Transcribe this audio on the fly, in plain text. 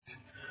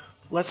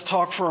let's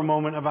talk for a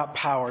moment about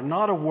power.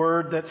 Not a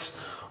word that's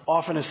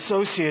often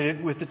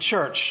associated with the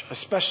church,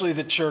 especially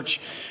the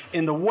church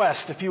in the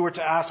West. If you were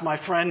to ask my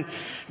friend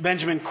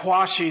Benjamin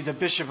Kwashi,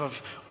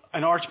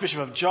 an Archbishop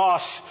of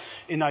Jos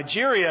in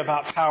Nigeria,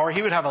 about power,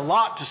 he would have a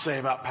lot to say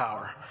about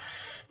power.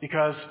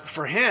 Because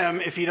for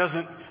him, if he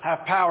doesn't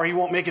have power, he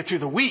won't make it through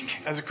the week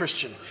as a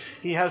Christian.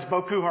 He has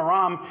Boko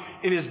Haram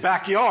in his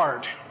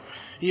backyard.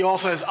 He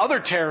also has other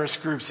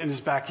terrorist groups in his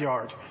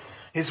backyard.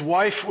 His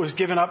wife was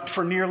given up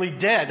for nearly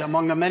dead,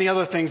 among the many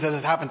other things that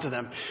has happened to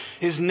them.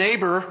 His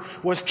neighbor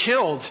was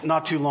killed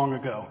not too long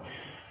ago.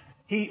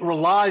 He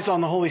relies on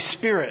the Holy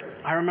Spirit.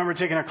 I remember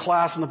taking a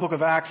class in the book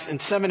of Acts in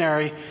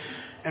seminary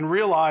and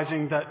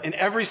realizing that in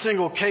every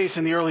single case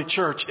in the early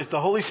church, if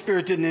the Holy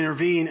Spirit didn't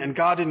intervene and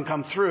God didn't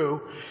come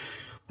through,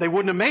 they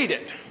wouldn't have made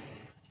it.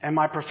 And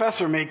my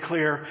professor made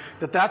clear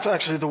that that's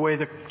actually the way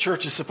the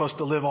church is supposed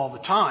to live all the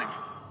time.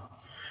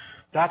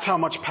 That's how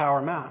much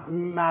power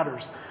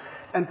matters.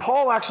 And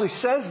Paul actually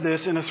says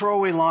this in a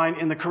throwaway line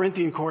in the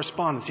Corinthian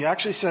correspondence. He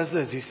actually says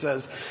this. He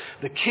says,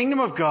 the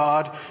kingdom of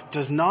God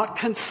does not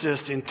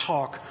consist in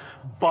talk,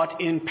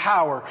 but in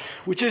power,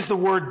 which is the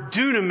word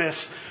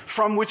dunamis,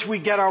 from which we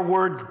get our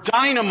word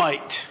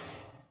dynamite.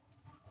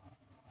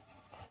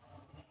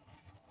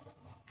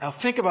 Now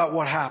think about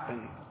what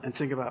happened and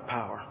think about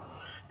power.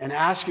 And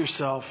ask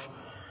yourself,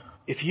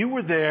 if you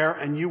were there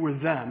and you were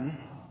them,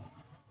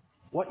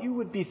 what you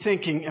would be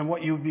thinking and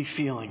what you would be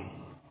feeling.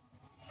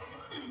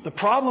 The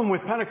problem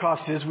with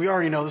Pentecost is we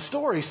already know the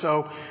story,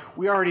 so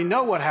we already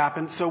know what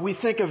happened, so we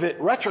think of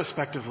it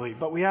retrospectively.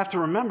 But we have to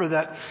remember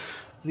that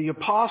the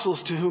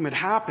apostles to whom it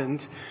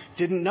happened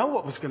didn't know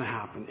what was going to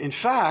happen. In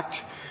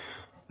fact,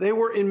 they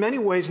were in many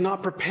ways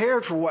not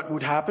prepared for what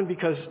would happen,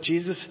 because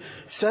Jesus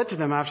said to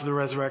them after the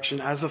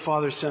resurrection, as the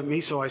Father sent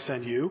me, so I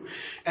send you.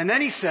 And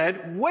then he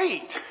said,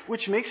 wait,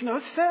 which makes no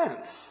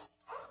sense,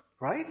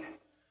 right?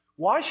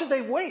 Why should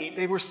they wait?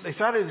 They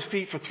sat at his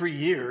feet for 3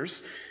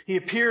 years. He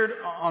appeared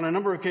on a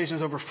number of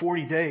occasions over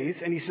 40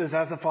 days, and he says,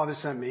 as the Father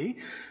sent me,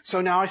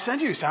 so now I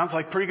send you. Sounds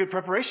like pretty good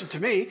preparation to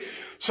me.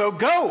 So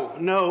go.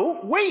 No,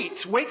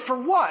 wait. Wait for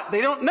what?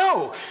 They don't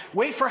know.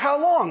 Wait for how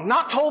long?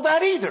 Not told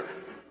that either.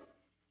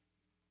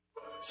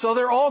 So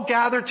they're all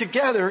gathered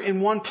together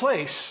in one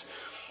place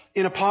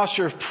in a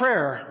posture of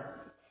prayer.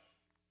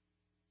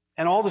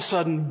 And all of a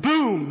sudden,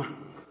 boom,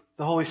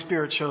 the Holy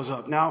Spirit shows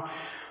up. Now,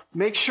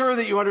 make sure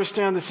that you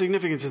understand the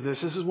significance of this.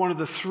 This is one of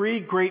the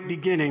 3 great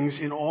beginnings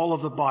in all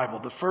of the Bible.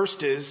 The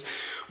first is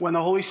when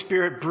the Holy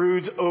Spirit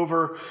broods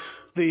over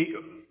the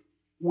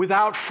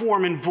without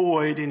form and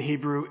void in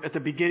Hebrew at the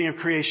beginning of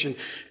creation.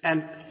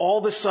 And all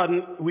of a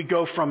sudden we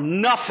go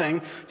from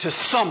nothing to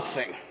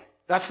something.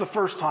 That's the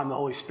first time the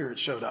Holy Spirit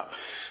showed up.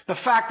 The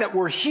fact that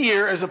we're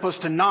here as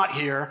opposed to not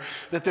here,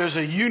 that there's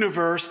a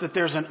universe, that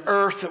there's an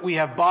earth, that we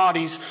have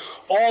bodies,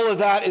 all of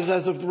that is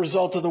as a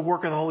result of the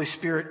work of the Holy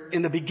Spirit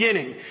in the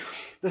beginning.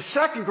 The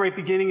second great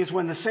beginning is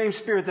when the same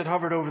Spirit that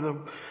hovered over the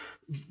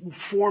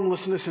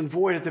formlessness and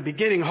void at the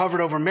beginning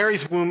hovered over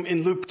Mary's womb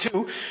in Luke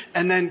 2,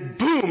 and then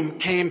boom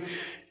came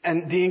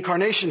and the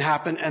incarnation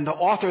happened, and the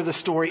author of the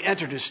story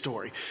entered his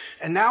story.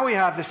 And now we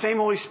have the same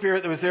Holy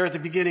Spirit that was there at the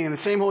beginning, and the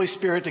same Holy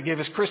Spirit that gave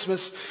us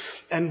Christmas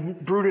and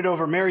brooded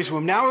over Mary's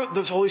womb. Now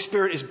the Holy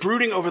Spirit is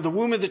brooding over the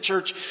womb of the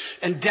church,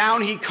 and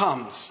down he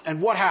comes.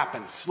 And what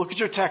happens? Look at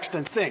your text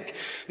and think.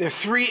 There are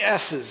 3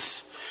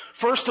 S's.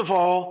 First of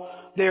all,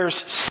 there's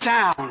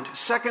sound.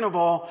 Second of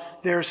all,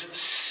 there's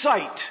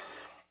sight.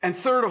 And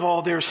third of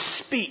all, there's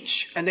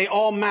speech. And they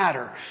all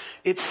matter.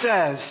 It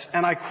says,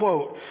 and I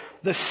quote,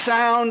 the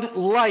sound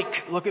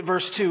like, look at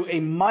verse 2, a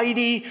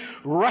mighty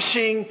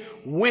rushing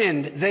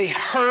wind. They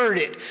heard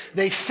it.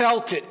 They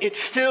felt it. It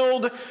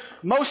filled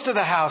most of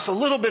the house, a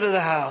little bit of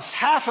the house,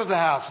 half of the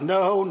house.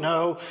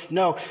 No.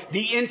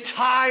 The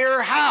entire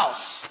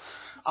house.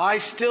 I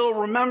still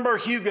remember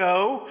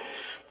Hugo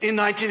in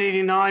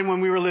 1989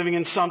 when we were living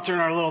in Sumter in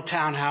our little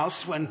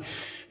townhouse when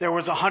there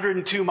was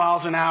 102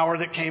 miles an hour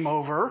that came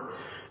over.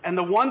 And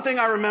the one thing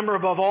I remember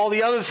above all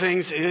the other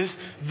things is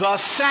the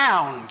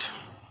sound.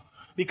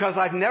 Because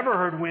I've never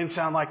heard wind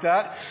sound like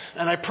that.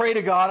 And I pray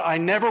to God I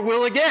never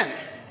will again.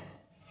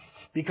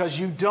 Because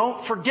you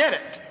don't forget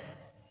it.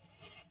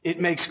 It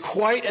makes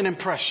quite an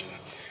impression.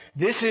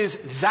 This is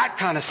that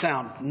kind of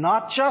sound.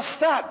 Not just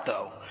that,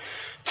 though.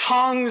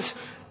 Tongues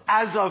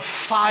as of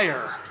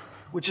fire,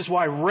 which is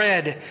why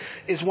red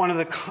is one of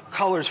the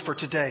colors for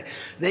today.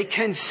 They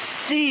can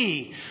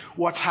see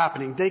what's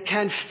happening. They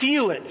can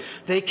feel it.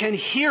 They can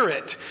hear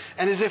it.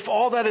 And as if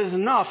all that is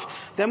enough,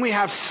 then we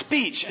have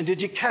speech. And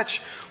did you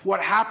catch what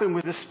happened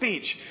with the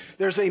speech?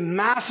 There's a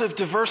massive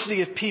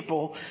diversity of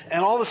people,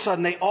 and all of a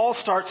sudden they all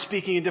start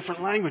speaking in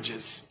different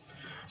languages.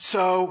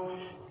 So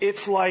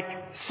it's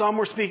like some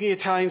were speaking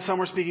Italian, some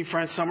were speaking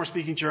French, some were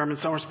speaking German,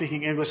 some were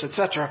speaking English,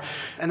 etc.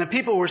 And the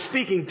people who were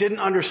speaking didn't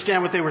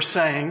understand what they were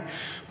saying,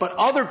 but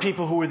other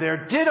people who were there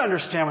did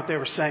understand what they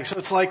were saying. So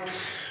it's like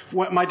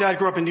My dad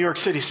grew up in New York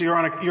City, so you're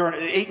an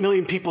 8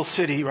 million people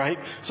city, right?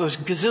 So there's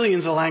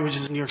gazillions of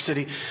languages in New York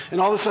City. And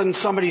all of a sudden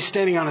somebody's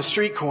standing on a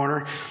street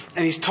corner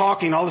and he's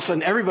talking. All of a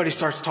sudden everybody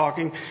starts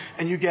talking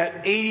and you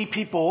get 80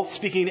 people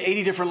speaking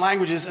 80 different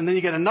languages, and then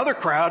you get another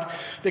crowd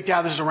that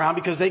gathers around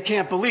because they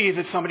can't believe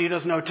that somebody who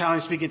doesn't know Italian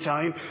is speaking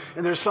Italian,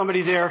 and there's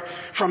somebody there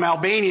from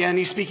Albania and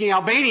he's speaking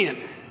Albanian.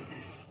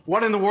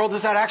 What in the world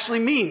does that actually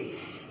mean?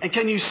 And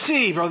can you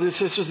see, brothers and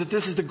sisters, that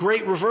this is the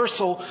great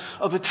reversal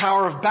of the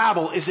Tower of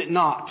Babel, is it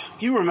not?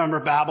 You remember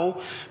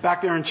Babel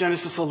back there in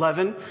Genesis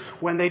 11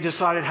 when they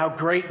decided how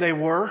great they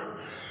were,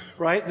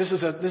 right? This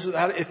is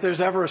if there's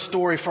ever a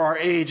story for our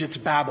age, it's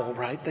Babel,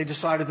 right? They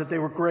decided that they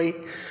were great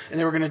and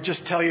they were going to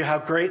just tell you how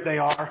great they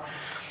are.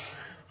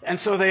 And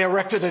so they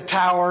erected a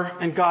tower,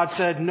 and God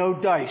said, no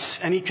dice.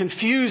 And he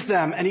confused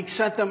them, and he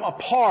sent them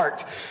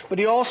apart. But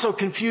he also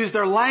confused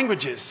their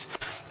languages.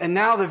 And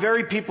now the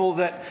very people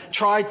that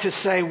tried to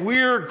say,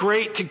 we're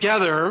great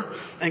together,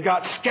 and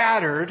got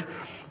scattered,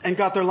 and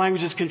got their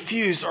languages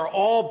confused, are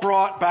all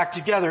brought back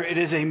together. It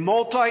is a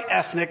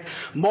multi-ethnic,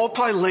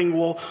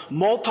 multilingual,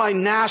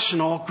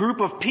 multinational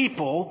group of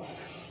people,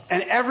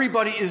 and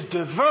everybody is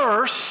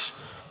diverse,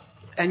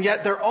 and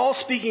yet they're all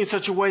speaking in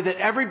such a way that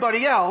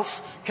everybody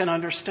else can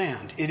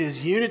understand. It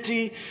is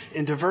unity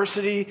in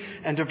diversity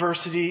and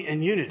diversity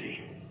in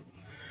unity.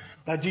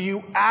 Now, do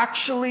you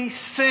actually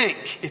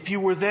think, if you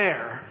were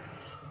there,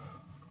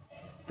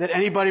 that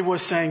anybody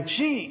was saying,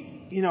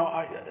 gee,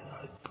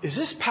 is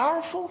this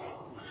powerful?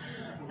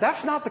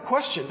 That's not the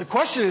question. The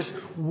question is,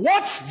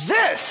 what's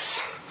this?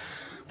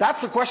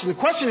 That's the question. The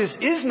question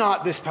is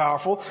not this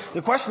powerful?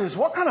 The question is,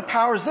 what kind of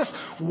power is this?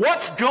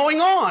 What's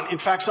going on? In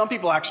fact, some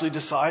people actually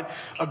decide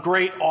a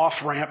great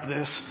off-ramp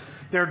this.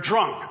 They're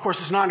drunk. Of course,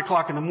 it's 9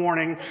 o'clock in the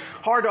morning.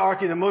 Hard to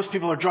argue that most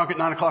people are drunk at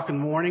 9 o'clock in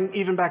the morning.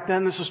 Even back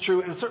then, this was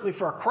true. And certainly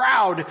for a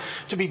crowd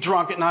to be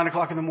drunk at 9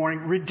 o'clock in the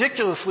morning,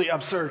 ridiculously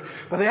absurd.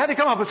 But they had to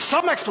come up with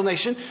some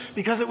explanation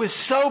because it was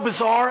so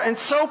bizarre and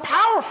so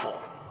powerful.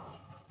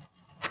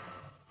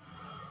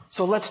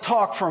 So let's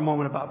talk for a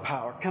moment about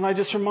power. Can I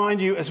just remind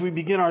you as we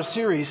begin our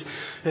series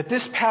that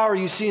this power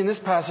you see in this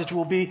passage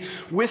will be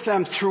with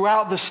them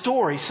throughout the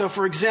story. So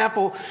for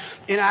example,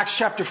 in Acts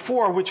chapter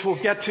 4, which we'll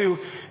get to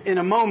in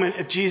a moment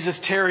if Jesus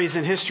tarries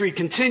and history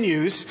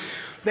continues,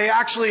 they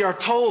actually are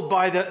told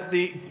by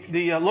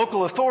the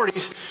local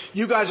authorities,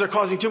 you guys are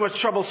causing too much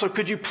trouble, so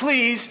could you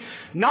please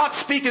not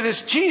speak of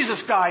this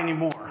Jesus guy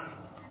anymore?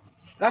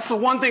 That's the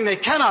one thing they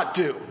cannot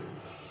do.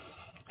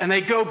 And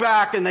they go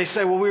back and they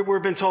say, well,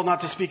 we've been told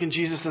not to speak in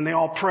Jesus. And they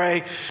all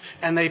pray.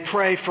 And they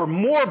pray for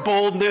more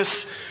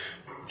boldness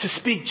to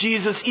speak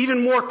Jesus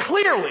even more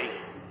clearly.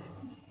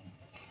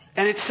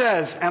 And it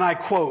says, and I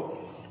quote,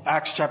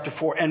 Acts chapter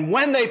 4, and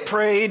when they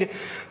prayed,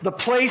 the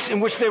place in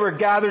which they were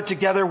gathered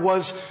together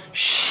was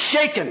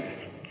shaken.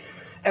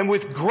 And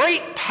with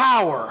great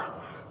power,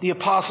 the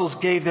apostles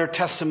gave their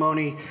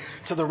testimony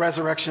to the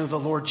resurrection of the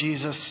Lord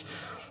Jesus.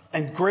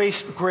 And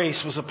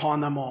grace was upon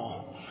them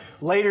all.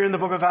 Later in the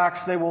book of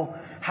Acts, they will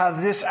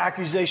have this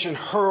accusation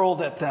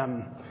hurled at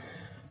them.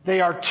 They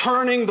are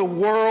turning the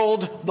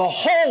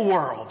whole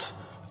world,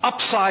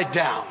 upside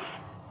down.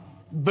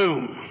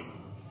 Boom.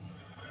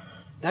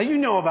 Now you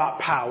know about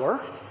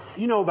power.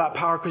 You know about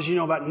power because you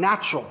know about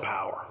natural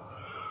power.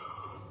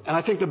 And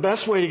I think the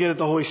best way to get at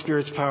the Holy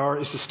Spirit's power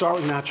is to start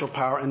with natural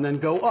power and then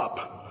go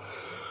up.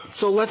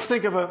 So let's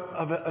think of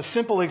a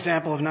simple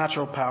example of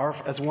natural power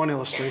as one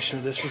illustration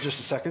of this for just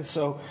a second.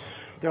 So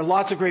there are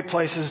lots of great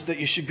places that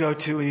you should go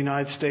to in the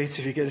United States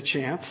if you get a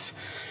chance.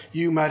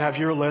 You might have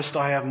your list,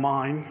 I have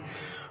mine.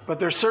 But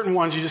there are certain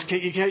ones you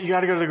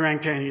got to go to the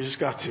Grand Canyon, you just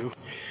got to.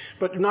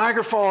 But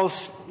Niagara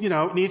Falls,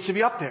 needs to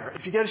be up there.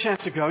 If you get a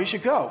chance to go, you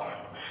should go.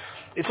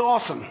 It's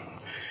awesome.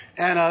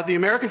 And the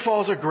American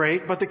Falls are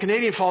great, but the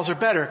Canadian Falls are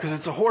better because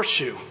it's a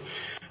horseshoe.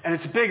 And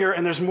it's bigger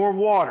and there's more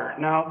water.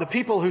 Now, the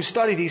people who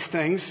study these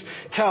things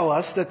tell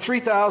us that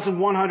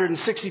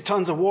 3,160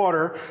 tons of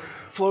water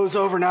flows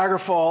over Niagara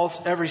Falls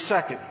every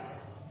second.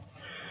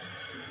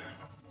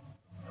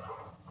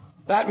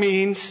 That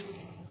means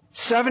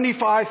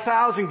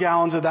 75,000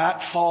 gallons of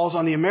that falls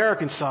on the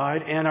American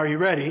side, and are you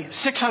ready?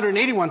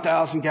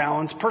 681,000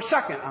 gallons per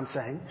second, I'm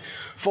saying,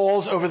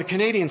 falls over the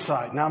Canadian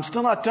side. Now, I'm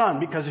still not done,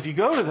 because if you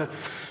go to the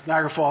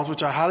Niagara Falls,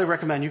 which I highly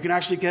recommend, you can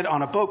actually get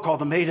on a boat called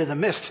the Maid of the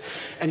Mist,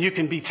 and you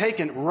can be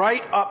taken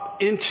right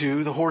up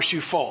into the Horseshoe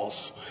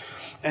Falls.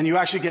 And you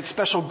actually get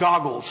special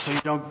goggles so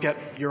you don't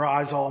get your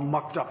eyes all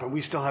mucked up. And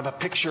we still have a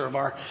picture of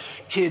our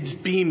kids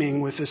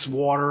beaming with this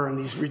water and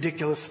these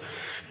ridiculous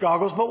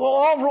goggles. But we'll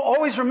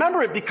always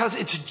remember it because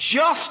it's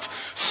just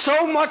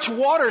so much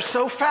water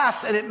so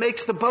fast, and it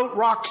makes the boat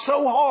rock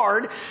so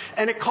hard,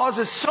 and it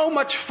causes so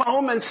much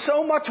foam and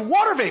so much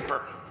water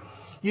vapor.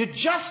 You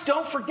just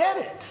don't forget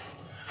it.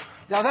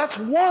 Now that's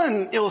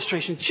one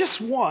illustration,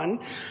 just one,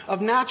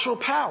 of natural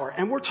power.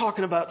 And we're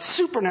talking about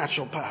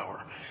supernatural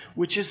power,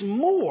 which is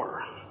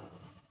more.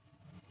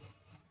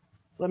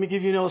 Let me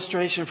give you an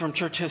illustration from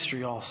church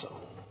history also.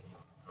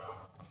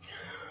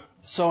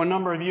 So a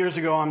number of years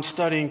ago, I'm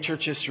studying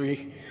church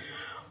history,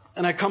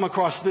 and I come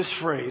across this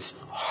phrase,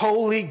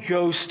 Holy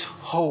Ghost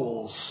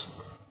holes.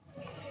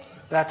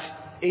 That's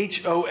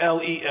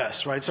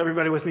Holes, right? So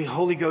everybody with me,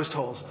 Holy Ghost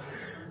holes.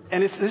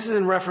 And this is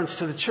in reference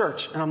to the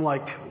church. And I'm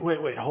like,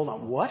 wait, hold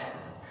on, what?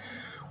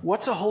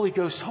 What's a Holy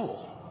Ghost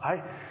hole?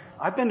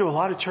 I've been to a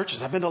lot of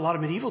churches. I've been to a lot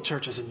of medieval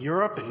churches in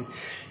Europe and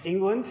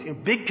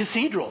England, big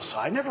cathedrals.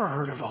 I never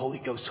heard of a Holy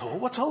Ghost hole.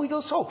 What's a Holy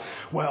Ghost hole?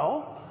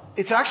 Well,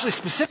 it's actually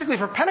specifically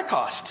for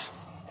Pentecost.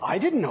 I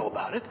didn't know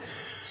about it.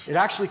 It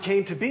actually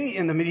came to be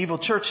in the medieval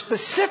church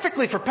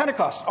specifically for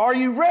Pentecost. Are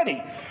you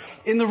ready?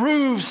 In the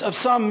roofs of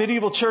some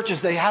medieval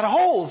churches, they had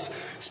holes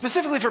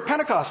specifically for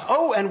Pentecost.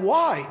 Oh, and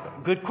why?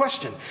 Good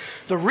question.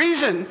 The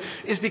reason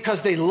is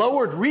because they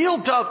lowered real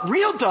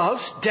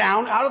doves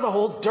down out of the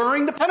holes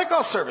during the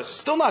Pentecost service.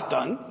 Still not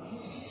done.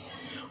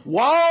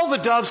 While the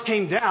doves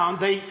came down,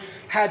 they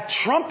had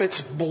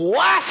trumpets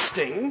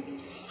blasting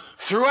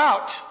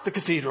throughout the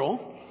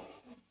cathedral.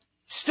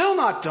 Still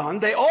not done.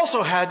 They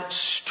also had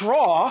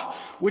straw,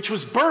 which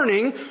was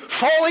burning,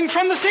 falling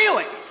from the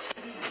ceiling.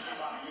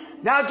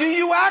 Now, do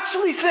you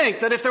actually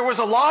think that if there was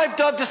a live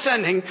dove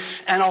descending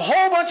and a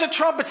whole bunch of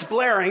trumpets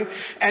blaring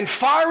and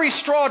fiery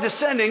straw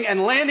descending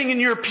and landing in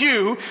your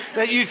pew,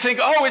 that you'd think,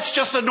 oh, it's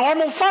just a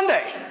normal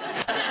Sunday?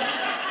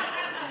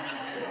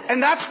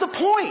 And that's the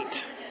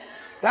point.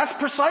 That's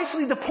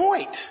precisely the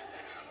point.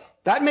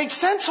 That makes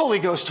sense, Holy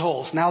Ghost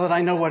holes, now that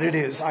I know what it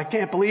is. I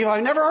can't believe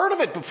I've never heard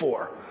of it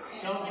before.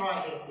 Don't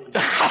try it.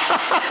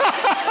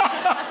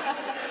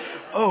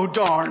 Oh,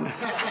 darn.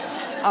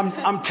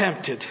 I'm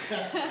tempted.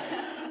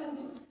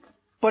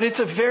 But it's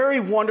a very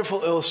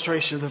wonderful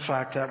illustration of the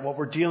fact that what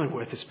we're dealing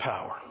with is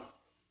power.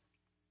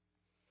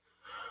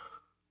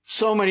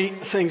 So many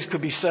things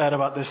could be said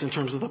about this in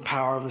terms of the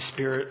power of the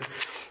Spirit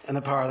and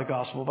the power of the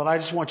gospel. But I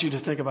just want you to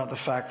think about the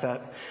fact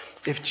that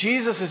if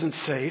Jesus isn't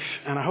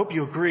safe, and I hope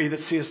you agree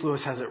that C.S.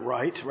 Lewis has it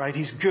right?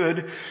 He's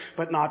good,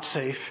 but not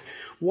safe.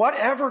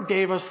 Whatever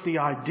gave us the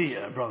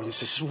idea, brothers and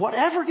sisters,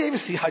 whatever gave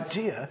us the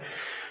idea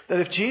that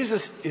if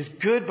Jesus is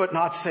good but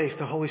not safe,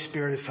 the Holy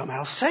Spirit is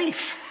somehow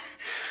safe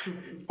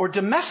or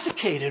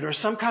domesticated or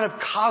some kind of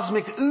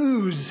cosmic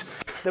ooze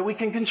that we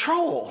can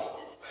control.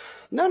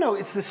 No,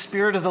 it's the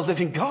Spirit of the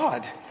living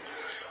God,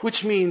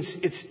 which means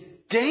it's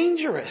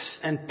dangerous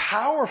and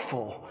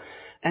powerful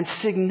and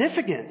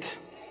significant.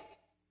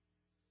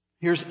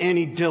 Here's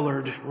Annie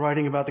Dillard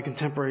writing about the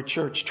contemporary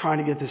church, trying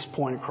to get this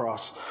point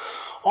across.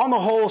 On the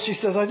whole, she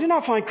says, I do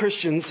not find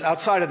Christians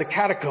outside of the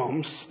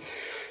catacombs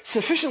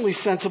sufficiently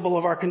sensible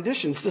of our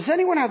conditions. Does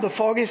anyone have the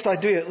foggiest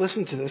idea,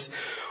 listen to this,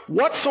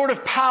 what sort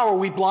of power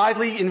we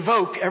blithely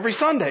invoke every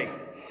Sunday?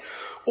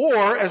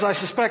 Or, as I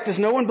suspect, does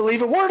no one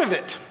believe a word of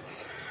it?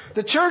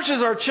 The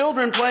churches are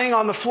children playing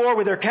on the floor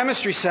with their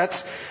chemistry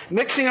sets,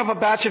 mixing up a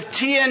batch of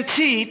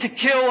TNT to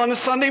kill on a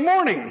Sunday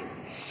morning.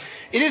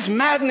 It is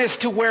madness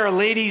to wear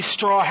ladies'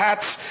 straw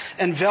hats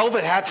and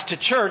velvet hats to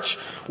church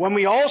when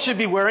we all should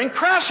be wearing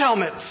crash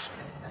helmets.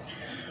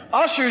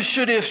 Ushers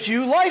should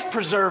issue life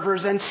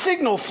preservers and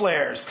signal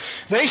flares.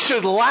 They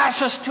should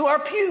lash us to our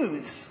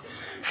pews.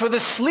 For the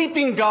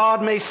sleeping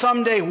God may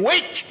someday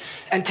wake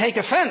and take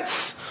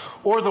offense,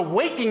 or the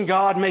waking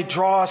God may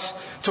draw us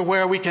to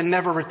where we can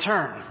never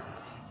return.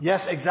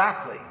 Yes,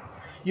 exactly.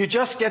 You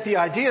just get the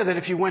idea that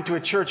if you went to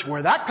a church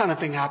where that kind of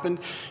thing happened,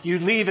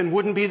 you'd leave and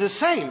wouldn't be the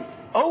same.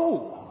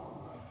 Oh,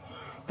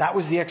 that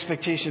was the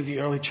expectation of the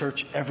early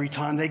church every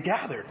time they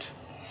gathered.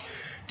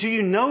 Do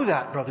you know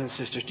that, brothers and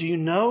sisters? Do you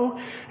know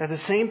that the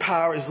same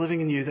power is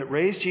living in you that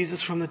raised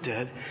Jesus from the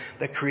dead,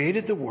 that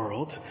created the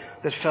world,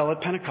 that fell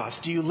at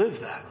Pentecost? Do you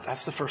live that?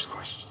 That's the first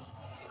question.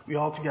 We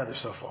all together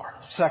so far.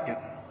 Second,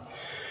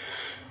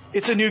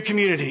 it's a new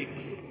community.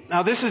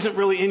 Now, this isn't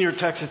really in your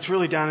text. It's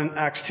really down in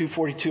Acts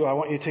 2:42. I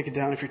want you to take it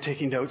down if you're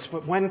taking notes.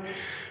 But when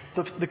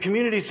the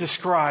community is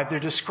described, they're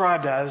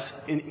described as,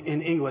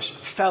 in English,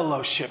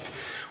 fellowship,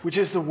 which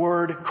is the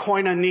word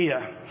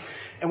koinonia.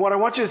 And what I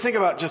want you to think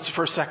about just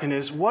for a second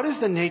is, what is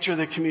the nature of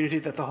the community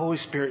that the Holy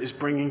Spirit is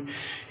bringing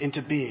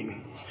into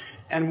being?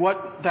 And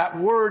what that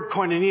word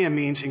koinonia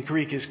means in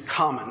Greek is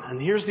common. And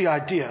here's the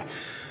idea.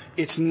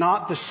 It's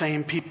not the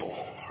same people,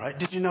 right?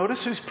 Did you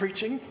notice who's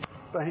preaching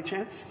by any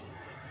chance?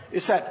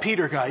 It's that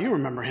Peter guy. You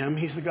remember him.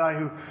 He's the guy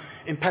who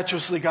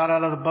impetuously got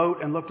out of the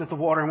boat and looked at the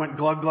water and went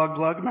glug, glug,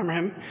 glug. Remember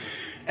him?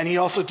 And he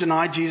also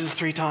denied Jesus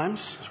 3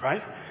 times,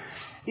 right?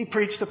 He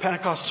preached the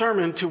Pentecost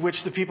sermon to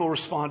which the people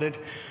responded,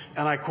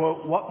 and I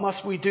quote, "What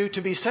must we do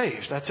to be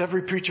saved?" That's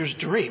every preacher's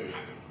dream.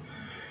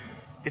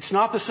 It's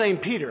not the same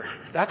Peter.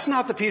 That's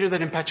not the Peter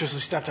that impetuously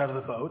stepped out of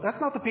the boat. That's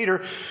not the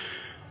Peter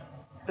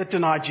that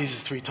denied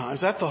Jesus 3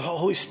 times. That's the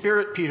Holy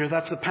Spirit Peter.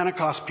 That's the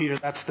Pentecost Peter.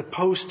 That's the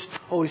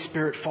post-Holy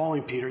Spirit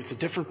falling Peter. It's a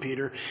different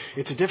Peter.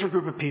 It's a different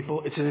group of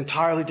people. It's an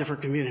entirely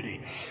different community.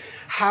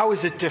 How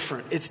is it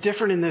different? It's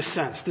different in this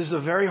sense. This is a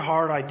very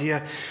hard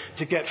idea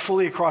to get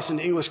fully across in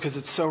English because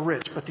it's so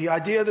rich. But the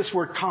idea of this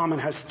word common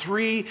has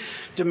 3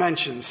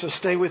 dimensions. So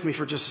stay with me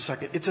for just a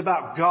second. It's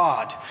about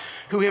God,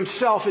 who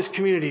himself is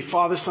community,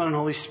 Father, Son, and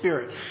Holy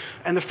Spirit.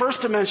 And the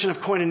first dimension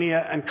of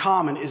koinonia and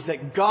common is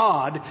that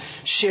God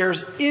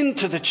shares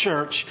into the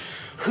church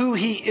who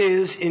he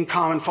is in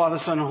common, Father,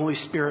 Son, and Holy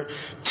Spirit,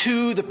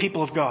 to the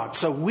people of God.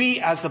 So we,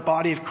 as the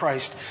body of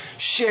Christ,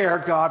 share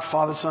God,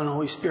 Father, Son, and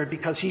Holy Spirit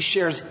because he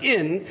shares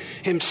in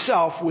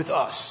himself with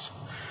us.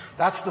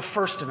 That's the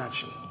first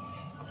dimension.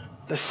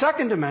 The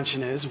second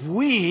dimension is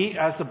we,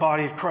 as the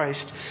body of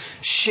Christ,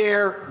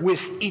 share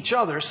with each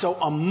other. So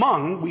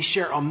we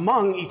share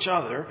among each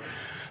other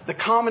the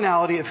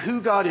commonality of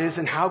who God is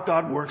and how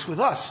God works with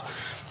us.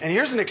 And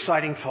here's an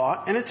exciting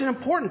thought, and it's an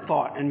important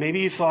thought, and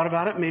maybe you've thought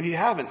about it, maybe you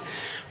haven't.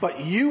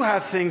 But you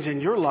have things in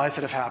your life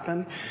that have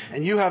happened,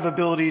 and you have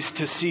abilities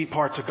to see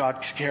parts of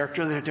God's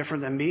character that are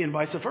different than me, and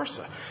vice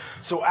versa.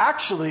 So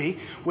actually,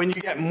 when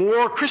you get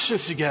more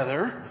Christians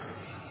together,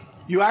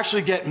 you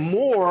actually get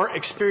more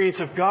experience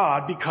of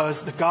God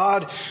because the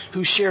God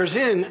who shares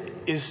in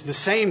is the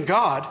same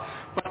God,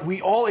 but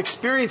we all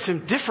experience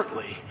him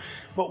differently.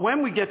 But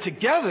when we get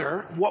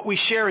together, what we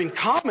share in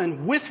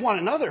common with one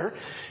another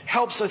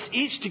helps us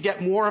each to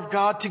get more of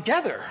God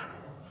together.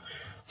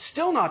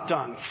 Still not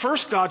done.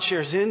 First, God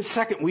shares in.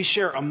 Second, we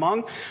share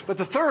among. But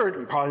the third,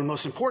 and probably the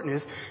most important,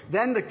 is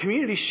then the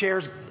community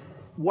shares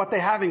what they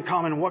have in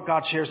common and what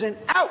God shares in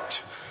out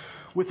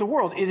with the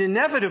world. It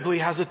inevitably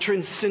has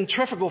a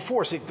centrifugal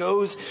force. It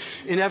goes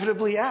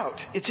inevitably out.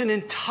 It's an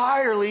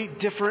entirely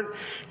different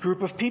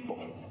group of people.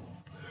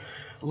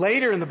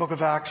 Later in the book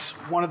of Acts,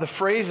 one of the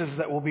phrases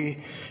that will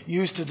be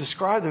used to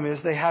describe them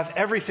is they have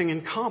everything in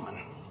common.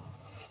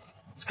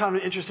 It's kind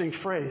of an interesting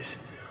phrase.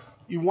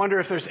 You wonder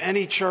if there's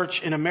any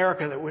church in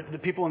America that the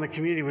people in the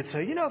community would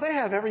say, they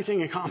have everything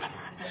in common.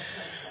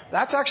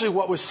 That's actually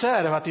what was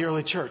said about the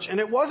early church. And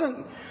it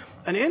wasn't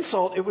an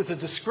insult, it was a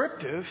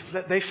descriptive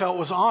that they felt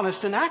was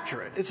honest and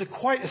accurate. It's a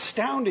quite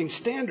astounding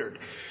standard.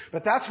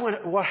 But that's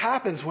what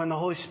happens when the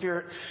Holy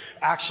Spirit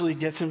actually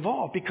gets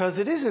involved, because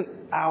it isn't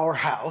our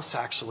house,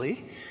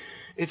 actually.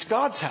 It's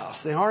God's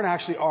house. They aren't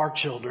actually our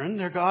children.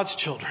 They're God's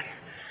children,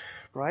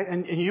 right?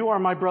 And you are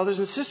my brothers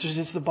and sisters.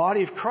 It's the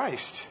body of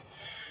Christ.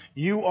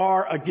 You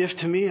are a gift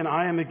to me and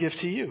I am a gift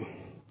to you.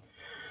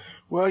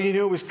 Well, you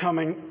knew it was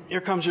coming.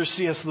 Here comes your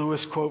C.S.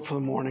 Lewis quote for the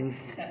morning.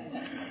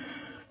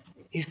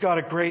 He's got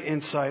a great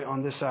insight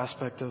on this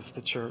aspect of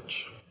the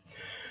church.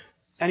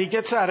 And he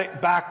gets at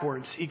it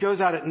backwards. He goes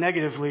at it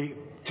negatively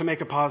to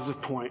make a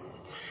positive point.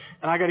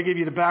 And I got to give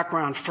you the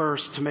background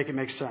first to make it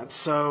make sense.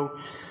 So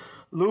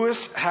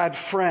Lewis had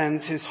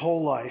friends his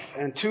whole life,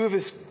 and two of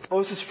his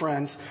closest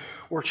friends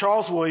were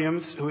Charles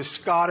Williams, who is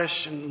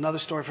Scottish, and another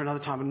story for another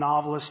time, a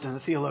novelist and a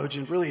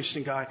theologian, really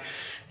interesting guy,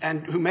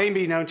 and who may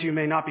be known to you,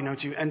 may not be known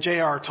to you, and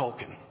J.R.R.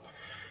 Tolkien.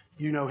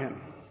 You know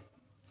him.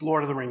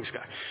 Lord of the Rings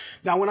guy.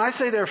 Now, when I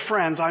say they're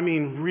friends, I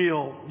mean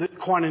real, the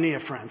koinonia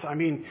friends.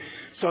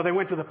 So they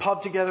went to the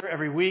pub together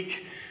every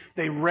week.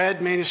 They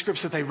read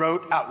manuscripts that they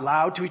wrote out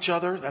loud to each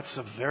other. That's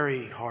a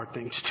very hard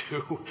thing to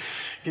do.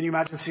 Can you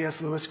imagine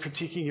C.S. Lewis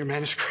critiquing your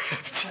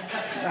manuscript?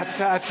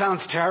 That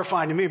sounds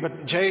terrifying to me,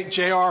 but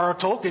J.R.R.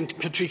 Tolkien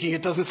critiquing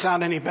it doesn't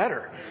sound any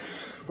better.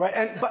 Right?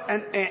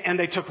 And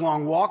they took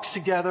long walks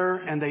together,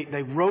 and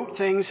they wrote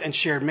things and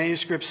shared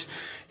manuscripts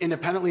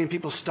independently in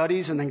people's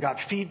studies and then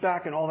got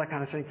feedback and all that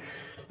kind of thing.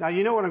 Now,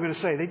 you know what I'm going to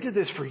say. They did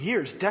this for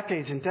years,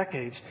 decades and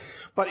decades.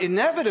 But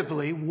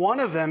inevitably, one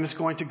of them is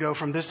going to go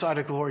from this side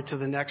of glory to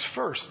the next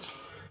first.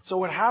 So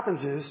what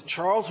happens is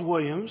Charles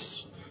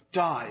Williams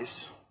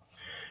dies.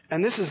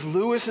 And this is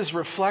Lewis's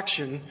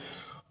reflection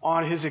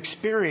on his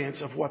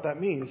experience of what that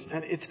means.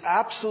 And it's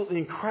absolutely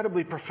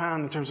incredibly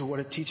profound in terms of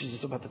what it teaches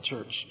us about the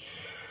church.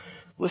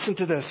 Listen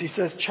to this. He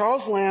says,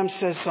 Charles Lamb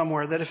says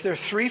somewhere that if there are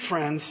three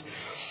friends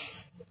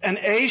and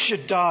A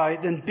should die,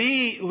 then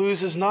B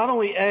loses not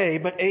only A,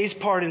 but A's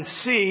part in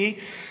C,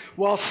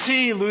 while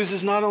C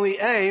loses not only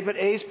A, but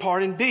A's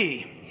part in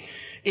B.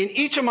 In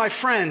each of my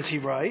friends, he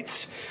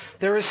writes,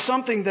 there is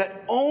something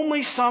that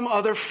only some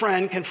other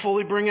friend can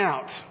fully bring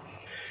out.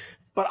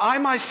 But I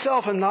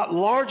myself am not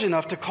large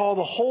enough to call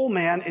the whole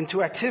man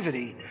into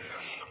activity.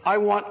 I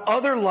want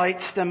other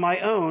lights than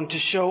my own to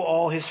show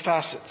all his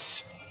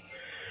facets.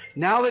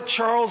 Now that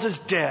Charles is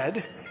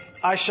dead,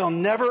 I shall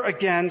never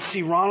again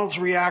see Ronald's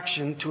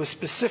reaction to a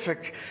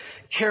specific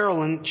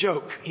Carolyn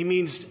joke. He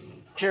means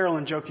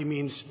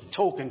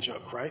Tolkien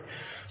joke, right?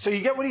 So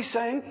you get what he's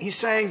saying? He's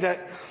saying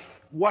that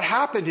what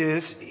happened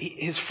is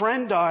his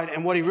friend died,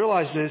 and what he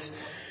realized is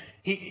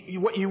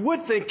what you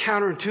would think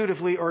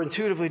counterintuitively or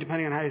intuitively,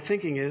 depending on how you're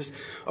thinking, is,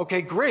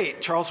 okay,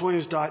 great, Charles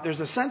Williams died.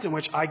 There's a sense in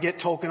which I get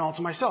Tolkien all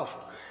to myself.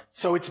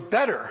 So it's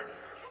better.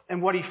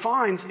 And what he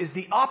finds is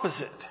the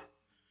opposite.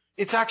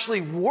 It's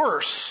actually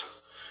worse,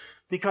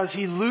 because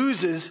he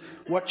loses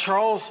what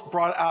Charles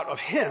brought out of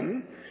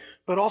him,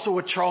 but also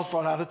what Charles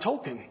brought out of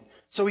Tolkien.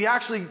 So he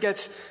actually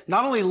gets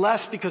not only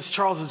less because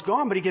Charles is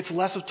gone, but he gets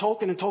less of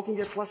Tolkien, and Tolkien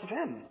gets less of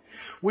him.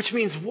 Which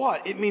means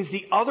what? It means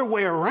the other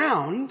way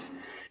around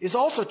is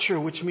also true,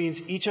 which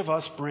means each of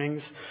us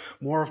brings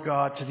more of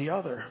God to the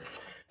other.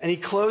 And he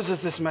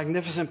closes this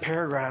magnificent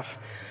paragraph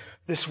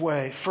this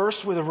way.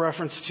 First with a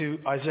reference to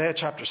Isaiah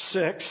chapter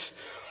 6,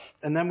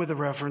 and then with a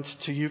reference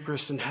to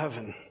Eucharist in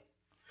heaven.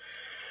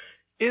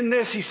 In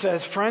this, he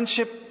says,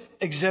 friendship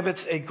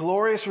exhibits a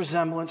glorious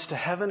resemblance to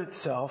heaven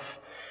itself,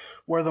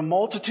 where the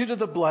multitude of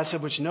the blessed,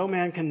 which no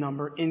man can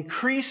number,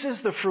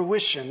 increases the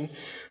fruition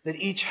that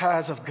each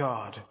has of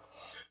God.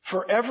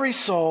 For every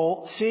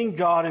soul, seeing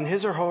God in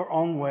his or her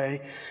own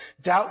way,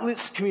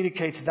 doubtless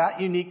communicates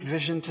that unique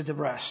vision to the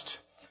rest.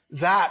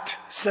 That,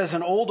 says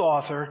an old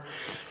author,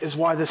 is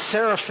why the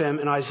seraphim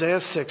in Isaiah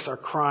 6 are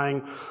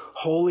crying,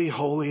 holy,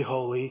 holy,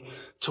 holy,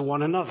 to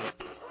one another.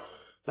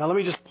 Now let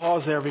me just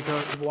pause there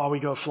while we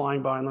go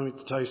flying by, and let me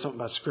tell you something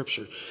about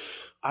Scripture.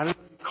 I don't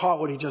caught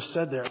what he just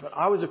said there, but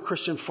I was a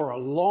Christian for a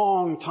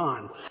long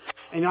time.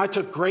 And I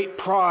took great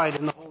pride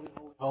in the holy,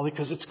 holy, holy,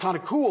 because it's kind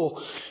of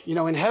cool. You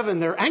know, in heaven,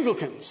 they're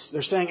Anglicans.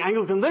 They're saying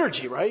Anglican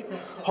liturgy, right?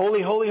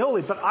 Holy, holy,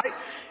 holy. But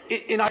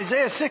in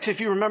Isaiah 6, if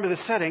you remember the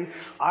setting,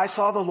 I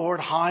saw the Lord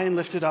high and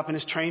lifted up, and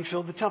his train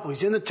filled the temple.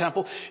 He's in the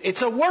temple.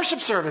 It's a worship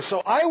service.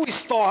 So I always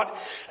thought,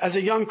 as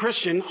a young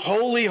Christian,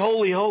 holy,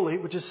 holy, holy,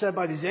 which is said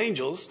by these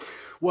angels,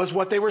 was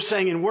what they were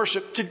saying in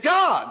worship to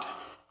God.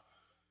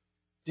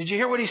 Did you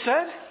hear what he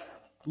said?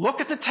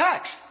 Look at the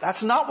text.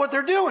 That's not what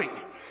they're doing.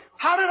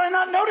 How did I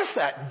not notice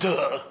that?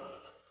 Duh.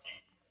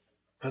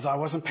 Because I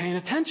wasn't paying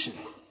attention.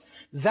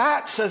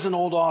 That, says an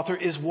old author,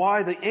 is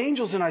why the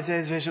angels in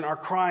Isaiah's vision are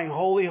crying,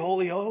 holy,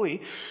 holy,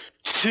 holy,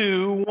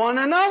 to one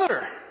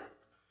another.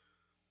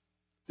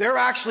 They're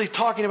actually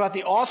talking about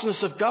the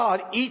awesomeness of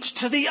God, each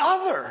to the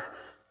other.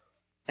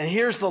 And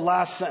here's the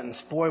last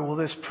sentence. Boy, will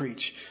this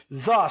preach.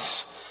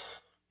 Thus,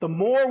 the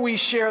more we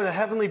share the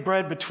heavenly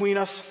bread between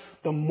us,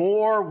 the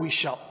more we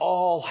shall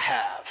all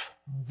have.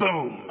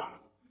 Boom.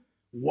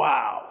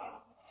 Wow.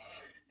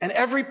 And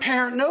every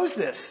parent knows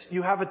this.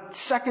 You have a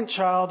second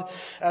child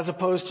as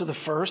opposed to the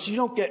first. You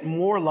don't get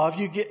more love.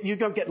 You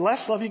don't get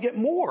less love. You get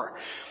more.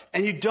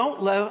 And you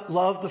don't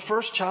love the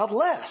first child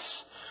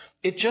less.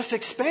 It just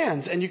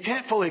expands, and you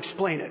can't fully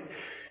explain it.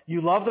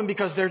 You love them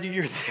because they're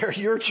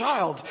your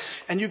child.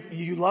 And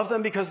you love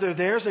them because they're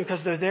theirs and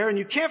because they're there, and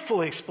you can't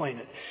fully explain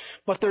it.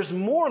 But there's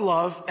more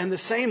love and the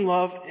same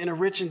love in a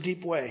rich and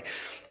deep way.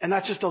 And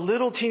that's just a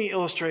little teeny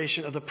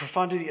illustration of the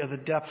profundity of the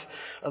depth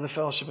of the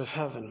fellowship of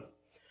heaven.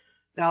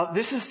 Now,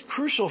 this is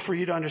crucial for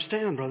you to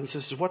understand, brothers and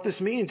sisters. What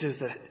this means is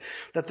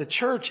that the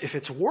church, if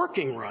it's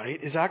working right,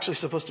 is actually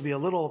supposed to be a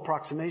little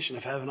approximation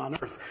of heaven on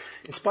earth.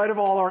 In spite of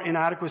all our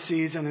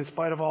inadequacies and in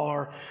spite of all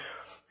our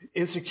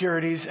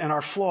insecurities and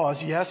our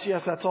flaws, yes,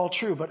 that's all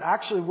true. But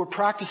actually, we're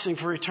practicing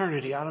for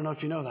eternity. I don't know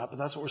if you know that, but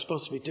that's what we're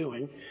supposed to be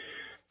doing.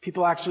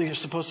 People actually are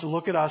supposed to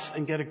look at us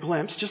and get a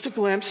glimpse, just a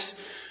glimpse.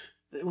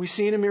 We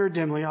see in a mirror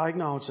dimly, I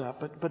acknowledge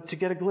that, but to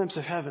get a glimpse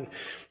of heaven.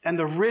 And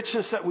the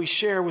richness that we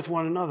share with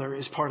one another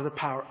is part of the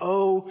power.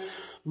 Oh,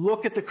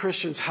 look at the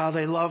Christians, how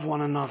they love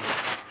one another,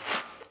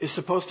 is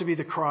supposed to be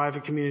the cry of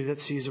a community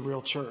that sees a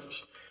real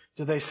church.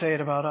 Do they say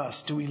it about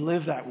us? Do we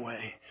live that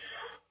way?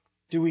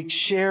 Do we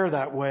share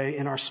that way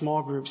in our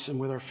small groups and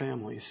with our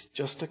families?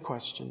 Just a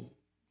question.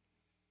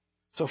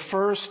 So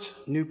first,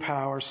 new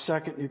power.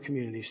 Second, new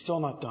community. Still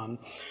not done.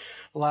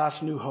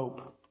 Last, new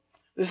hope.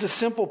 This is a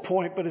simple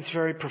point, but it's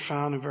very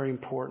profound and very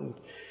important.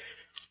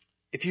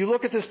 If you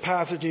look at this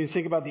passage and you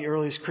think about the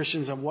earliest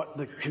Christians and what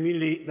the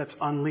community that's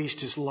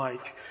unleashed is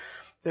like,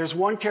 there's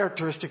one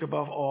characteristic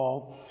above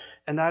all,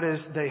 and that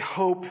is they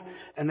hope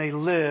and they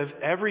live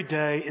every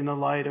day in the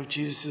light of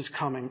Jesus'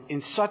 coming in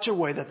such a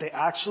way that they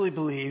actually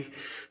believe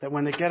that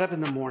when they get up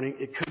in the morning,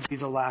 it could be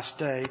the last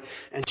day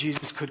and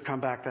Jesus could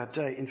come back that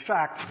day. In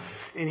fact,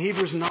 in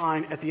Hebrews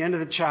 9, at the end of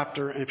the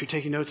chapter, and if you're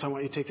taking notes, I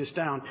want you to take this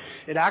down,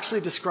 it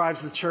actually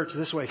describes the church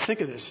this way. Think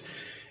of this.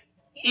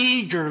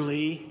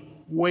 Eagerly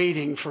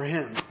waiting for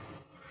him.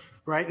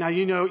 Right? Now,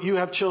 you know, you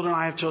have children,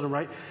 I have children,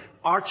 right?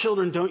 Our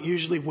children don't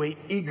usually wait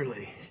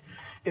eagerly.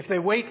 If they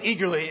wait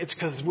eagerly, it's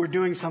because we're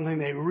doing something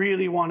they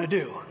really want to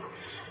do,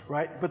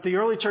 right? But the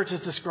early church is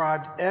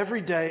described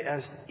every day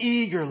as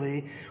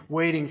eagerly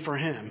waiting for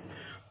him.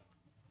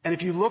 And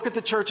if you look at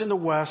the church in the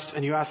West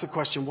and you ask the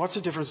question, what's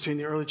the difference between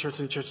the early church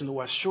and the church in the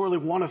West? Surely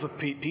one of the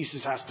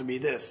pieces has to be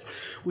this.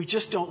 We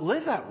just don't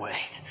live that way.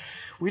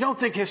 We don't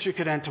think history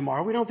could end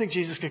tomorrow. We don't think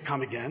Jesus could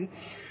come again.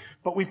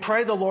 But we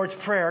pray the Lord's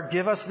Prayer,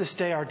 give us this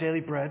day our daily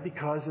bread,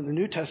 because in the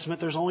New Testament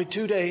there's only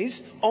 2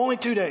 days.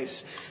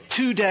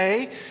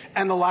 Today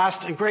and the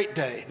last and great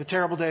day, the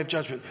terrible day of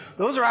judgment.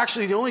 Those are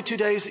actually the only 2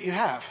 days that you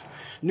have.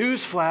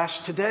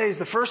 Newsflash, today is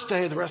the first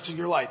day of the rest of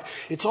your life.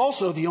 It's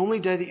also the only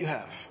day that you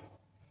have.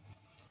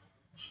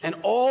 And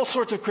all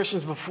sorts of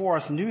Christians before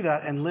us knew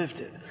that and lived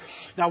it.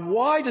 Now,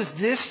 why does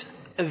this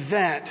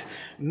event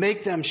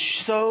make them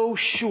so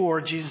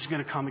sure Jesus is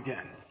going to come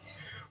again?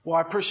 Well,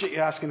 I appreciate you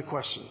asking the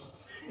question.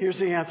 Here's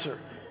the answer.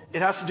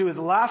 It has to do with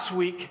last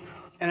week,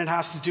 and it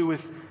has to do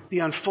with the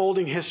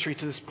unfolding history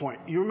to this point.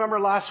 You remember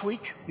last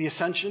week, the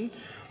ascension?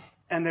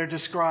 And they're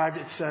described,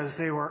 it says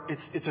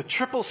it's a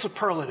triple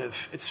superlative.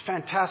 It's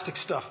fantastic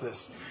stuff,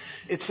 this.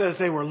 It says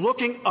they were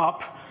looking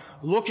up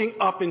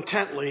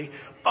intently,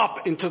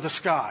 up into the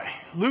sky.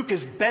 Luke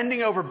is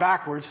bending over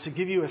backwards to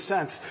give you a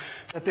sense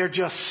that they're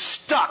just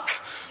stuck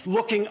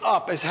looking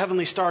up as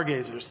heavenly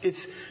stargazers.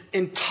 It's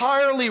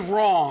entirely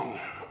wrong.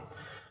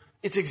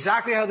 It's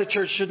exactly how the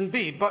church shouldn't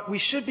be. But we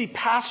should be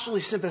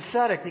pastorally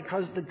sympathetic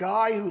because the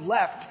guy who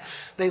left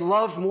they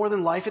loved more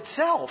than life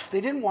itself.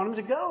 They didn't want him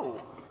to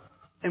go.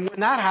 And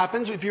when that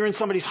happens, if you're in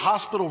somebody's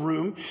hospital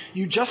room,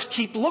 you just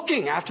keep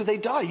looking after they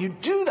die. You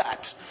do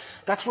that.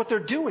 That's what they're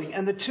doing.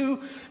 And the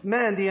two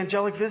men, the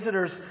angelic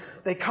visitors,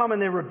 they come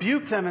and they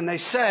rebuke them and they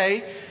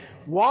say,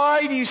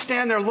 why do you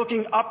stand there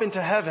looking up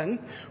into heaven,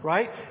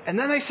 right? And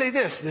then they say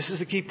this is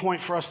the key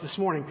point for us this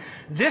morning.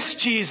 This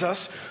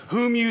Jesus,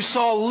 whom you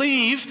saw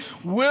leave,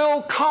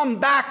 will come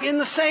back in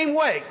the same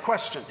way.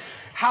 Question,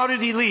 how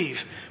did he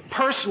leave?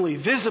 Personally,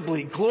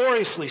 visibly,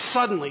 gloriously,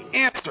 suddenly.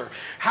 Answer,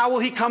 how will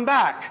he come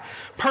back?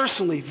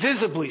 Personally,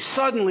 visibly,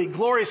 suddenly,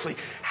 gloriously.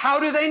 How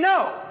do they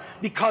know?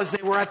 Because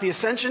they were at the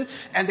ascension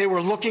and they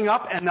were looking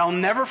up and they'll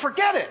never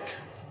forget it.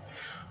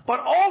 But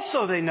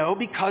also they know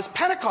because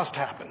Pentecost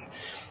happened.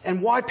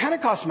 And why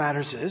Pentecost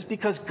matters is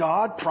because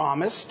God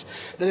promised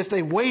that if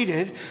they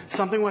waited,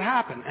 something would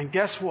happen. And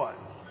guess what?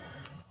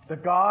 The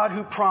God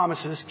who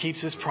promises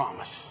keeps his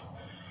promise.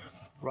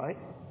 Right?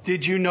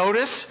 Did you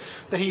notice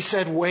that he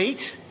said,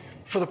 wait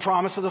for the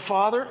promise of the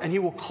Father and he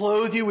will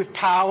clothe you with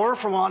power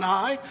from on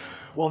high?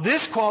 Well,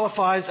 this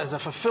qualifies as a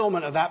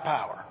fulfillment of that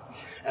power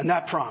and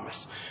that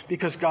promise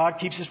because God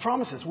keeps his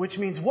promises, which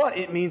means what?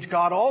 It means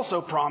God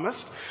also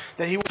promised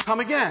that he will come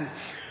again.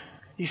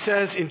 He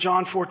says in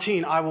John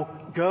 14, I will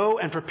go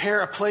and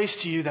prepare a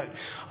place to you that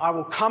I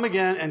will come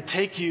again and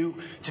take you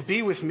to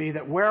be with me,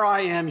 that where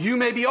I am, you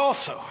may be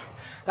also.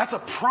 That's a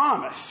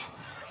promise.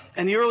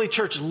 And the early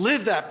church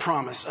lived that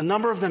promise. A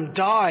number of them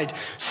died,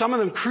 some of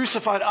them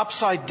crucified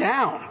upside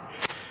down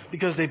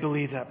because they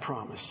believed that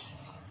promise.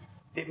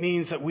 It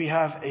means that we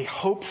have a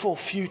hopeful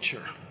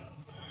future.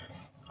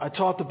 I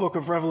taught the book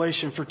of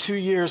Revelation for 2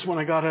 years when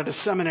I got out of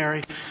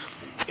seminary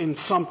in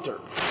Sumter,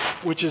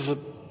 which is an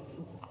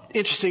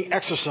interesting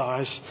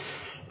exercise.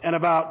 And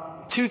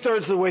about 2/3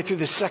 of the way through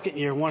the second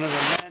year, one of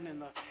the men in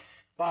the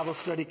Bible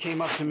study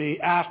came up to me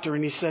after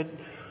and he said,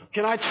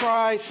 can I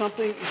try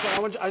something? He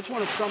said, I just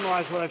want to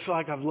summarize what I feel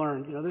like I've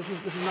learned. You know, this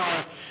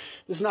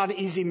is not an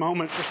easy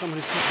moment for someone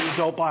who's teaching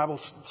adult Bible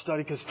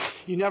study because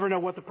you never know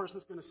what the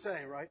person's going to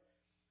say, right?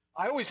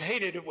 I always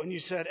hated it when you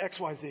said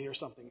XYZ or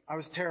something. I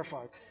was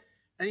terrified.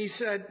 And he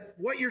said,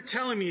 what you're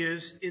telling me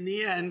is, in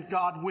the end,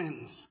 God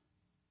wins.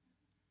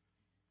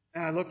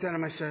 And I looked at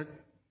him, I said,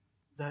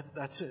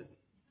 that's it.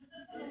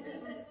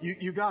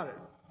 You got it.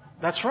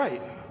 That's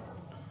right.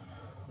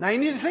 Now you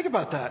need to think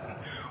about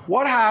that.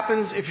 What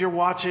happens if you're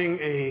watching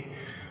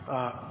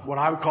what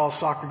I would call a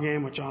soccer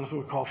game, what Jonathan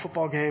would call a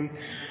football game,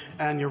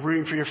 and you're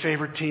rooting for your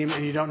favorite team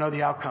and you don't know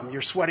the outcome?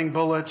 You're sweating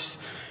bullets.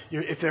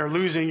 If they're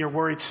losing, you're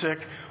worried sick.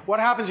 What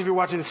happens if you're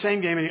watching the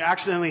same game and you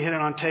accidentally hit it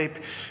on tape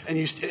and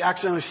you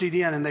accidentally see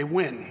the end and they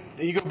win?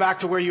 And you go back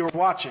to where you were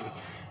watching.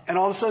 And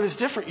all of a sudden it's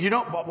different.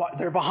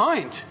 They're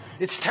behind.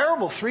 It's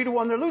terrible.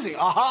 3-1 they're losing.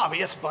 Aha,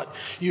 yes, but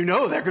you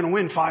know they're going to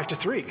win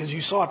 5-3 because you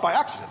saw it by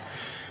accident.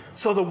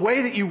 So the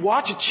way that you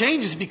watch it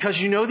changes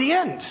because you know the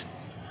end.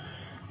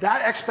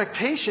 That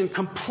expectation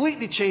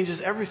completely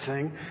changes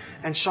everything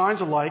and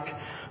shines a light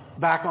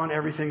back on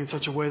everything in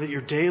such a way that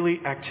your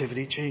daily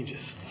activity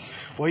changes.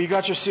 Well, you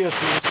got your C.S.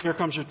 Lewis. Here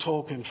comes your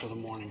Tolkien for the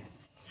morning.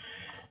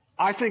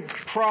 I think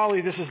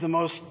probably this is the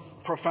most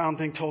profound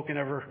thing Tolkien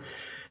ever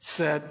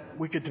said.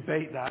 We could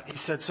debate that. He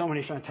said so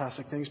many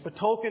fantastic things. But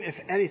Tolkien, if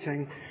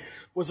anything,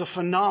 was a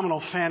phenomenal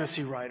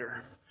fantasy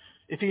writer.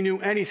 If he knew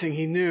anything,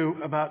 he knew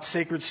about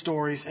sacred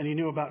stories and he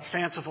knew about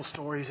fanciful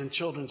stories and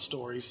children's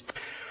stories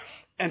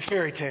and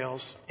fairy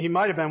tales. He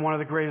might have been one of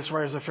the greatest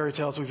writers of fairy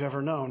tales we've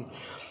ever known.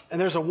 And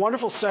there's a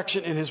wonderful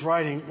section in his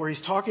writing where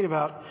he's talking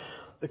about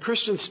the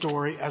Christian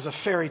story as a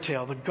fairy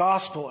tale, the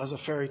gospel as a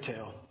fairy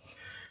tale.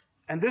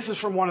 And this is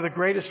from one of the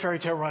greatest fairy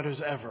tale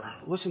writers ever.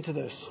 Listen to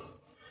this.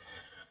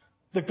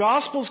 The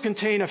Gospels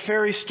contain a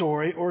fairy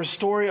story or a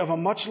story of a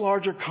much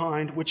larger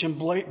kind which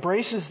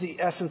embraces the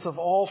essence of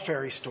all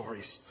fairy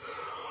stories.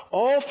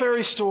 All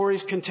fairy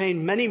stories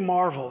contain many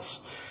marvels,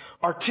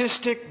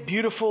 artistic,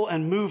 beautiful,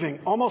 and moving,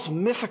 almost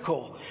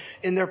mythical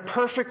in their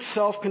perfect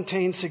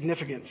self-contained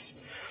significance.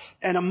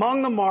 And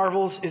among the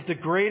marvels is the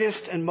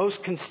greatest and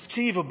most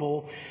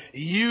conceivable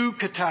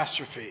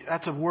eucatastrophe.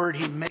 That's a word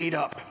he made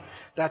up.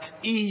 That's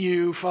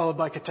EU followed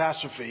by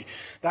catastrophe.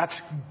 That's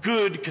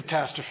good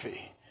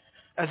catastrophe.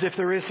 As if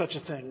there is such a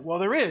thing. Well,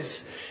 there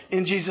is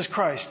in Jesus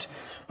Christ.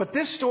 But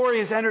this story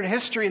has entered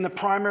history in the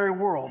primary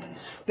world.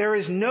 There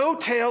is no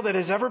tale that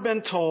has ever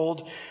been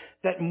told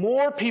that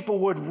more people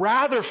would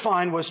rather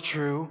find was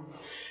true,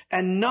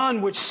 and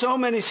none which so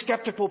many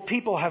skeptical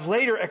people have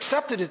later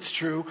accepted it's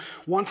true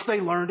once they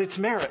learned its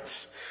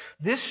merits.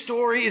 This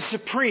story is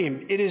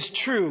supreme. It is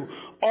true.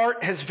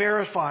 Art has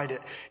verified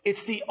it.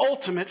 It's the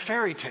ultimate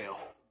fairy tale.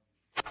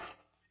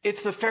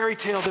 It's the fairy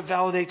tale that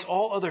validates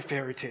all other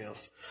fairy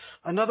tales.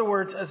 In other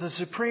words, as the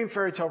supreme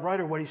fairy tale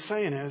writer, what he's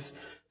saying is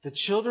the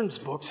children's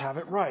books have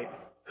it right.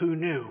 Who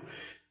knew?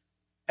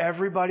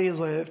 Everybody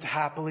lived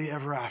happily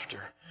ever after.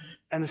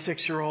 And the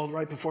 6-year-old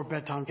right before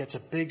bedtime gets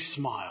a big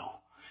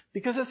smile.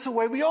 Because that's the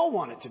way we all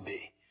want it to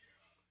be.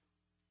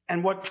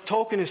 And what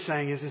Tolkien is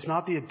saying is it's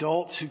not the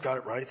adults who got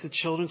it right. It's the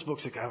children's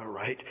books that got it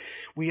right.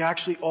 We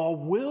actually all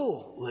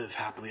will live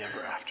happily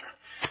ever after.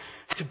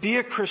 To be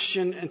a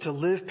Christian and to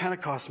live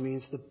Pentecost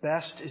means the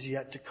best is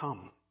yet to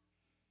come.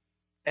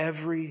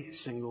 Every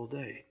single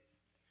day.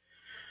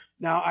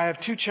 Now, I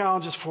have 2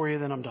 challenges for you,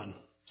 then I'm done.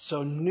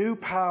 So, new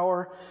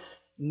power,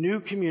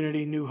 new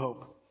community, new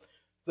hope.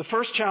 The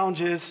first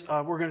challenge is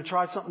we're going to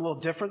try something a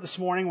little different this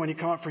morning. When you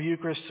come up for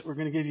Eucharist, we're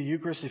going to give you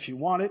Eucharist if you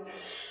want it.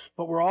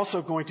 But we're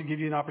also going to give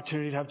you an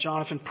opportunity to have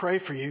Jonathan pray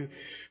for you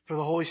for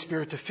the Holy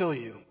Spirit to fill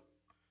you.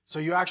 So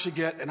you actually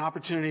get an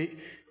opportunity,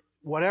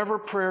 whatever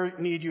prayer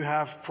need you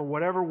have, for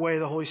whatever way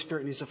the Holy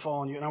Spirit needs to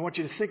fall on you. And I want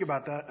you to think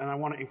about that, and I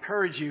want to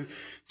encourage you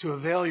to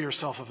avail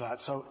yourself of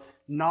that. So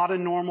not a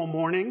normal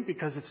morning,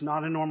 because it's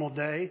not a normal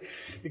day,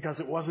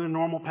 because it wasn't a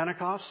normal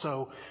Pentecost.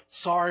 So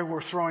sorry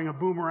we're throwing a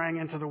boomerang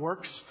into the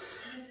works.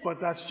 But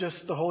that's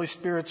just the Holy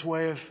Spirit's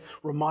way of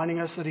reminding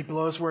us that He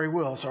blows where He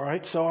wills, all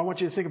right? So I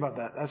want you to think about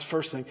that. That's the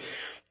first thing.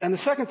 And the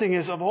second thing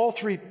is, of all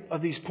 3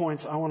 of these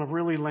points, I want to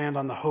really land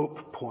on the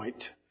hope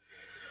point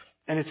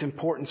and its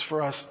importance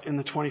for us in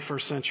the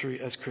 21st century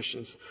as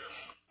Christians.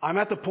 I'm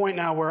at the point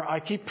now where I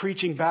keep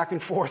preaching back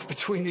and forth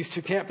between these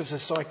 2 campuses,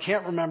 so I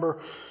can't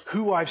remember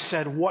who I've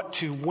said what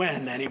to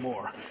when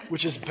anymore,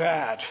 which is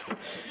bad,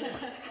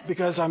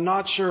 because I'm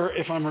not sure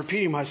if I'm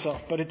repeating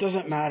myself, but it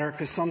doesn't matter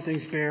because some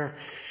things bear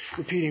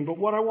repeating. But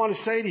what I want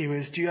to say to you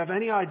is, do you have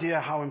any idea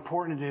how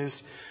important it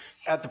is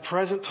at the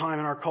present time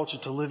in our culture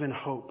to live in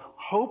hope?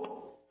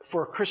 Hope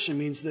for a Christian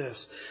means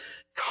this: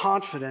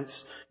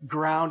 confidence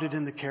grounded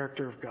in the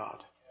character of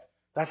God.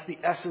 That's the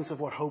essence of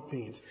what hope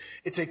means.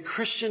 It's a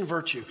Christian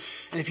virtue.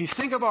 And if you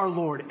think of our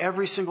Lord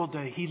every single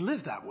day, He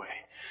lived that way.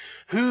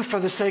 Who, for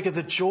the sake of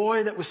the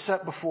joy that was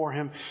set before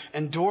Him,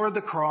 endured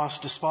the cross,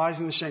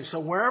 despising the shame.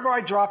 So wherever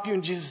I drop you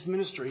in Jesus'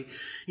 ministry,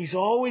 He's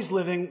always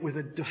living with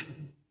a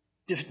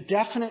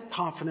definite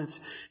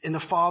confidence in the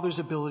Father's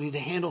ability to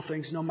handle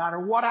things no matter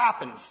what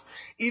happens.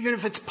 Even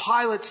if it's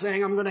Pilate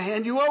saying, I'm going to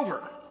hand you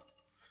over.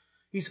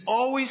 He's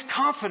always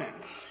confident.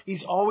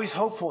 He's always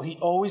hopeful. He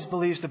always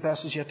believes the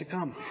best is yet to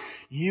come.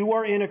 You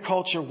are in a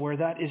culture where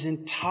that is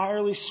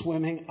entirely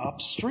swimming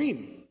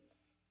upstream.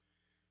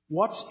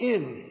 What's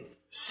in?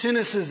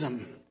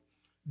 Cynicism,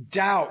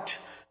 doubt,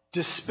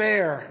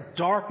 despair,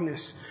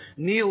 darkness,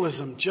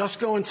 nihilism.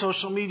 Just go in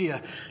social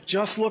media.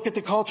 Just look at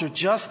the culture.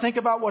 Just think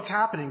about what's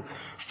happening.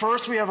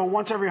 First, we have a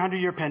once every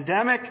 100-year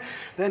pandemic.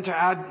 Then, to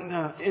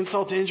add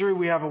insult to injury,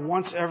 we have a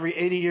once every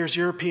 80 years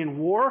European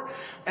war.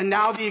 And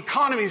now the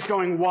economy's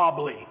going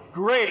wobbly.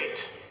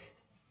 Great.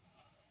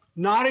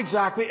 Not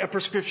exactly a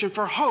prescription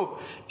for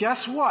hope.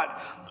 Guess what?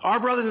 Our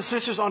brothers and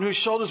sisters on whose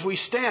shoulders we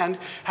stand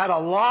had a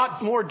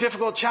lot more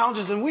difficult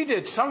challenges than we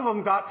did. Some of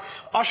them got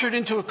ushered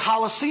into a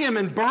coliseum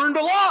and burned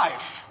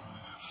alive.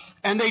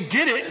 And they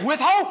did it with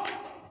hope.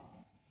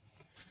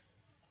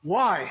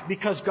 Why?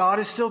 Because God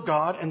is still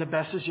God and the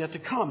best is yet to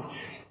come.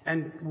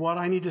 And what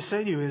I need to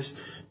say to you is,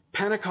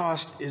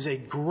 Pentecost is a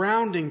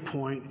grounding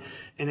point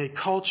in a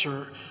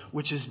culture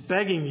which is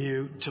begging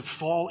you to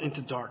fall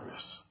into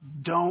darkness.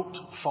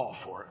 Don't fall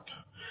for it.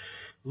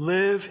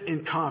 Live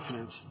in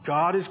confidence.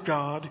 God is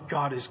God.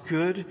 God is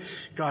good.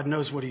 God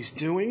knows what He's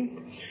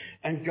doing.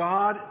 And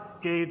God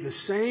gave the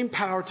same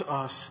power to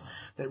us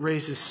that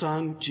raised His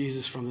Son,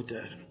 Jesus, from the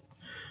dead.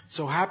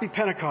 So happy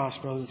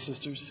Pentecost, brothers and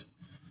sisters.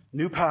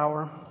 New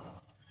power,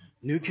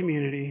 new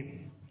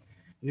community,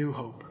 new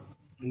hope.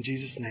 In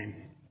Jesus' name,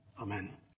 amen.